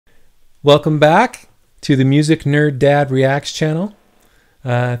Welcome back to the Music Nerd Dad Reacts channel.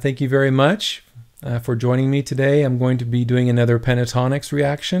 Thank you very much for joining me today. I'm going to be doing another Pentatonix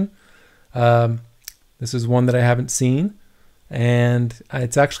reaction. This is one that I haven't seen, and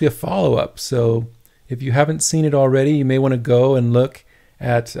it's actually a follow-up. So if you haven't seen it already, you may want to go and look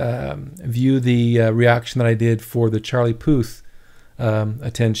at, view the reaction that I did for the Charlie Puth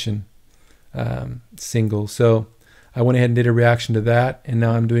Attention single. So I went ahead and did a reaction to that, and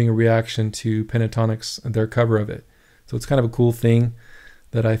now I'm doing a reaction to Pentatonix, their cover of it. So it's kind of a cool thing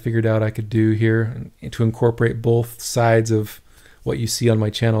that I figured out I could do here to incorporate both sides of what you see on my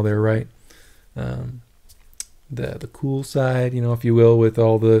channel there, right? The cool side, you know, if you will, with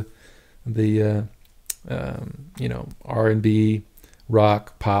all the you know, R&B,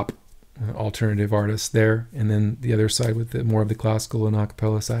 rock, pop, alternative artists there, and then the other side with the more of the classical and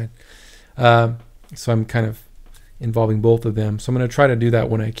acapella side. So I'm kind of involving both of them. So I'm going to try to do that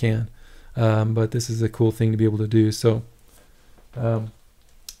when I can. But this is a cool thing to be able to do. So I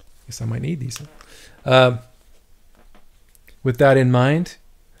guess I might need these. With that in mind,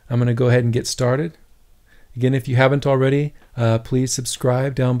 I'm going to go ahead and get started. Again, if you haven't already, please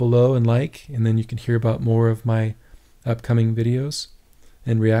subscribe down below and like, and then you can hear about more of my upcoming videos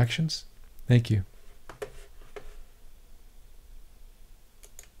and reactions. Thank you.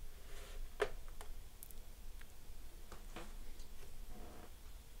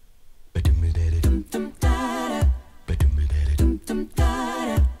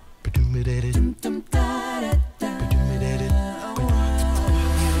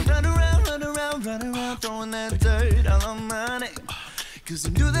 Throwing that dirt all on my name, 'cause I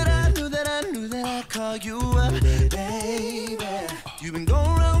knew that I'd call you up, baby. You've been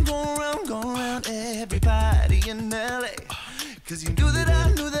going around everybody in LA, 'cause you knew that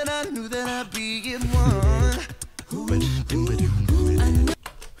I'd be in one.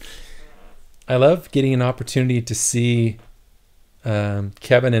 I love getting an opportunity to see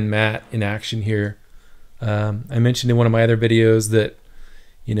Kevin and Matt in action here. I mentioned in one of my other videos that,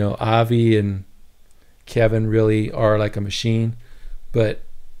 you know, Avi and Kevin really are like a machine, but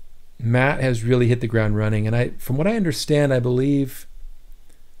Matt has really hit the ground running. And from what I understand, I believe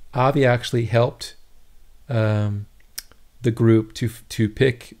Avi actually helped the group to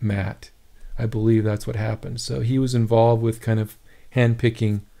pick Matt. I believe that's what happened. So he was involved with kind of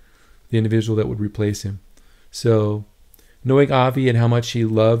handpicking the individual that would replace him. So knowing Avi and how much he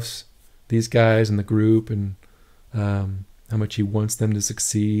loves these guys and the group, and how much he wants them to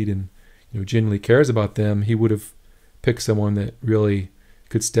succeed, and, you know, genuinely cares about them, he would have picked someone that really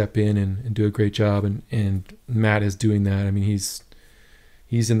could step in and do a great job. And Matt is doing that. I mean, he's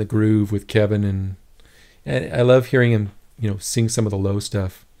in the groove with Kevin, and I love hearing him, you know, sing some of the low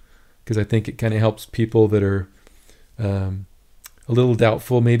stuff, because I think it kind of helps people that are a little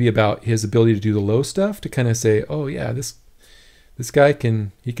doubtful maybe about his ability to do the low stuff, to kind of say, oh yeah, this guy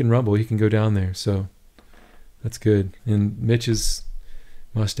can rumble, he can go down there. So that's good. And Mitch's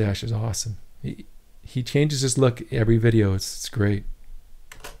mustache is awesome. He changes his look every video. It's great.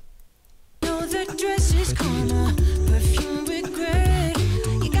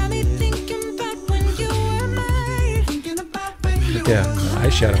 Yeah,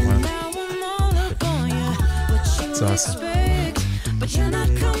 Eyeshadow, wow. It's awesome. But you're not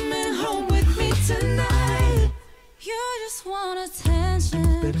coming home with me tonight. You just want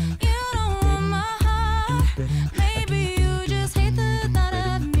attention. You don't want my heart. Maybe you just hate the thought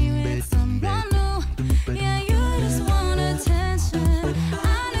of me with someone new. Yeah, you just want attention.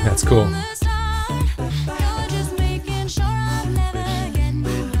 That's cool. You're just making sure I'm never getting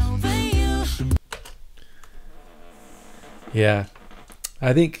over you. Yeah,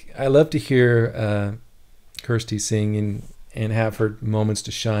 I think I love to hear Kirsty sing and have her moments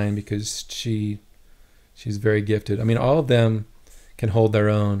to shine, because she's very gifted. I mean, all of them can hold their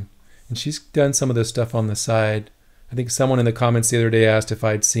own, and she's done some of this stuff on the side. I think someone in the comments the other day asked if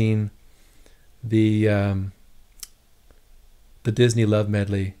I'd seen the Disney Love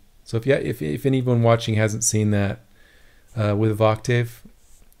Medley. So if anyone watching hasn't seen that with Voctave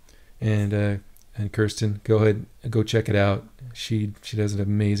and Kirsten, go ahead and go check it out. She does an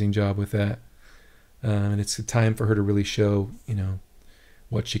amazing job with that, and it's a time for her to really show, you know,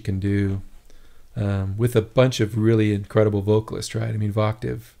 what she can do with a bunch of really incredible vocalists, right? I mean,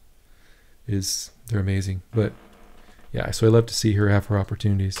 Voctave they're amazing. But yeah, so I love to see her have her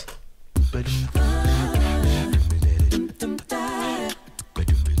opportunities.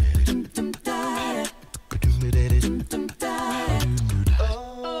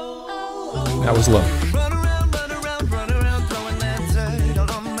 That was low.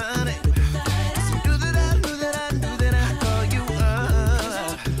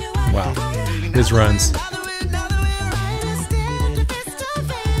 Wow. his runs.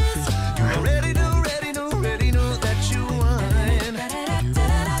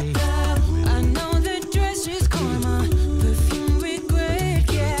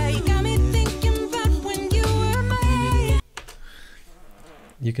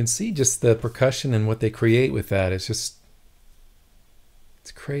 You can see just the percussion and what they create with that. It's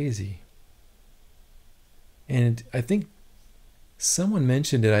crazy. And I think someone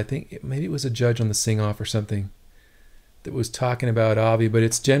mentioned it. I think maybe it was a judge on the sing-off or something that was talking about Avi, but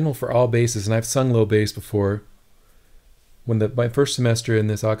it's general for all basses. And I've sung low bass before. When my first semester in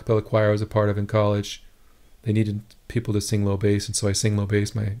this a cappella choir I was a part of in college, they needed people to sing low bass, and so I sang low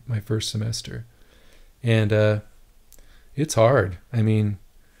bass my first semester. And it's hard. I mean,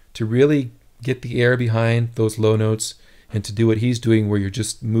 to really get the air behind those low notes and to do what he's doing where you're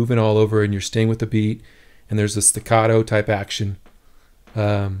just moving all over and you're staying with the beat and there's a staccato type action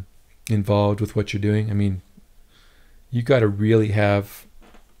involved with what you're doing. I mean, you got to really have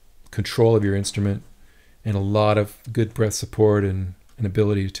control of your instrument and a lot of good breath support and an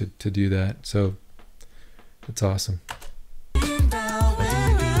ability to do that. So it's awesome.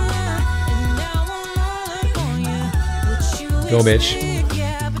 Go, Mitch.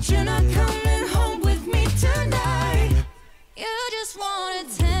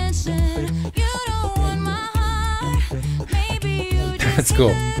 That's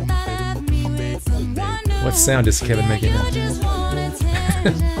cool. What sound is Kevin making now?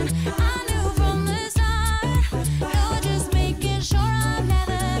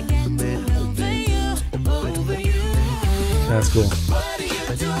 That's cool.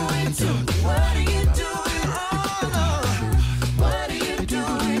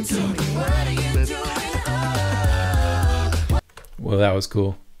 Well, that was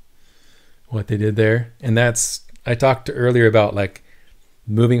cool what they did there. And I talked earlier about like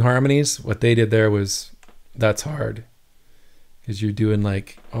moving harmonies. What they did there that's hard, because you're doing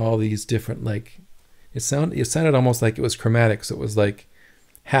like all these different, like it sounded almost like it was chromatic. So it was like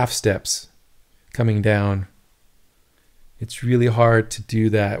half steps coming down. It's really hard to do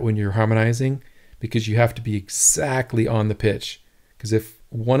that when you're harmonizing, because you have to be exactly on the pitch. Because if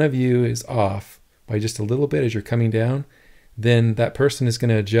one of you is off by just a little bit as you're coming down, then that person is going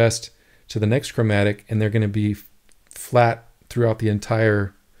to adjust to the next chromatic and they're going to be flat throughout the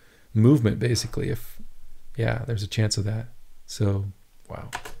entire movement, basically. Yeah, there's a chance of that. So, wow.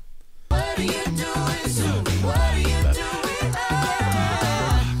 What are you doing? What are you doing?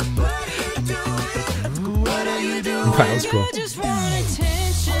 What are you doing? What are you doing? Wow, that was cool.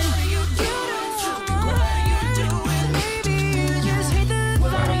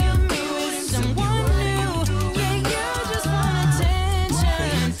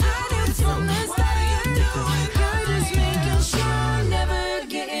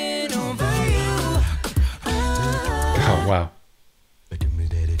 Wow.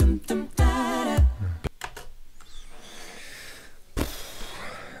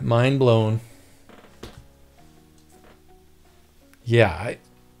 Mind blown. Yeah,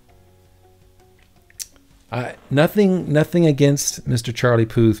 I nothing against Mr. Charlie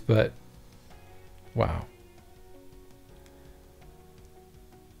Puth, but wow.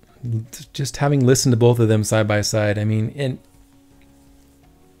 Just having listened to both of them side by side, I mean, and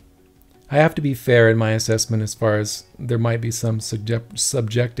I have to be fair in my assessment as far as there might be some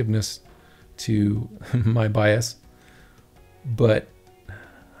subjectiveness to my bias, but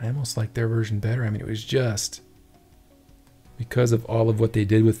I almost like their version better. I mean, it was just because of all of what they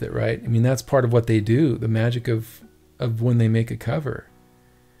did with it, right? I mean, that's part of what they do, the magic of when they make a cover.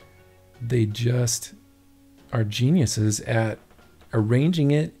 They just are geniuses at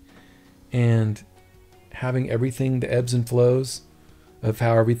arranging it and having everything, the ebbs and flows of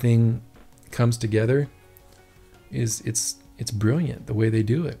how everything comes together it's brilliant the way they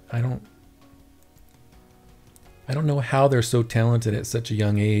do it. I don't know how they're so talented at such a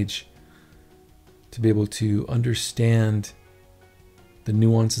young age to be able to understand the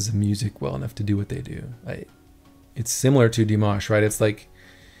nuances of music well enough to do what they do. It's similar to Dimash, right? It's like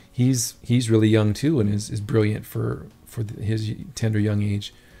he's really young too and is brilliant for his tender young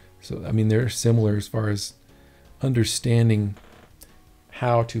age. So I mean, they're similar as far as understanding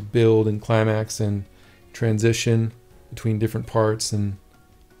how to build and climax and transition between different parts and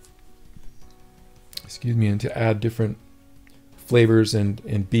and to add different flavors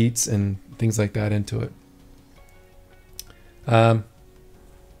and beats and things like that into it.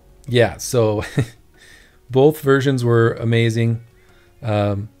 Yeah, so both versions were amazing.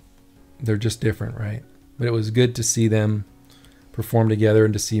 They're just different, right? But it was good to see them perform together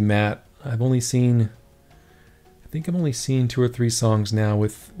and to see Matt. I've only seen 2 or 3 songs now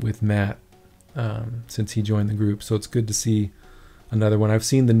with Matt. since he joined the group. So it's good to see another one. I've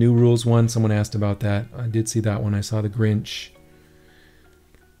seen the New Rules one. Someone asked about that. I did see that one. I saw the Grinch.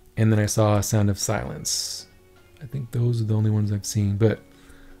 And then I saw Sound of Silence. I think those are the only ones I've seen, but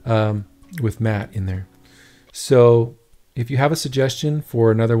with Matt in there. So if you have a suggestion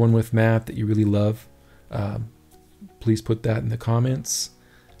for another one with Matt that you really love, please put that in the comments.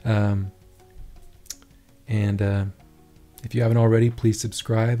 And if you haven't already, please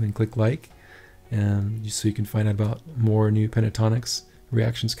subscribe and click like, so you can find out about more new Pentatonix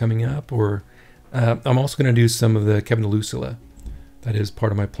reactions coming up. Or I'm also going to do some of the Kevin DeLucilla. That is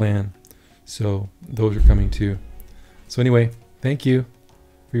part of my plan. So those are coming too. So anyway, thank you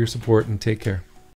for your support and take care.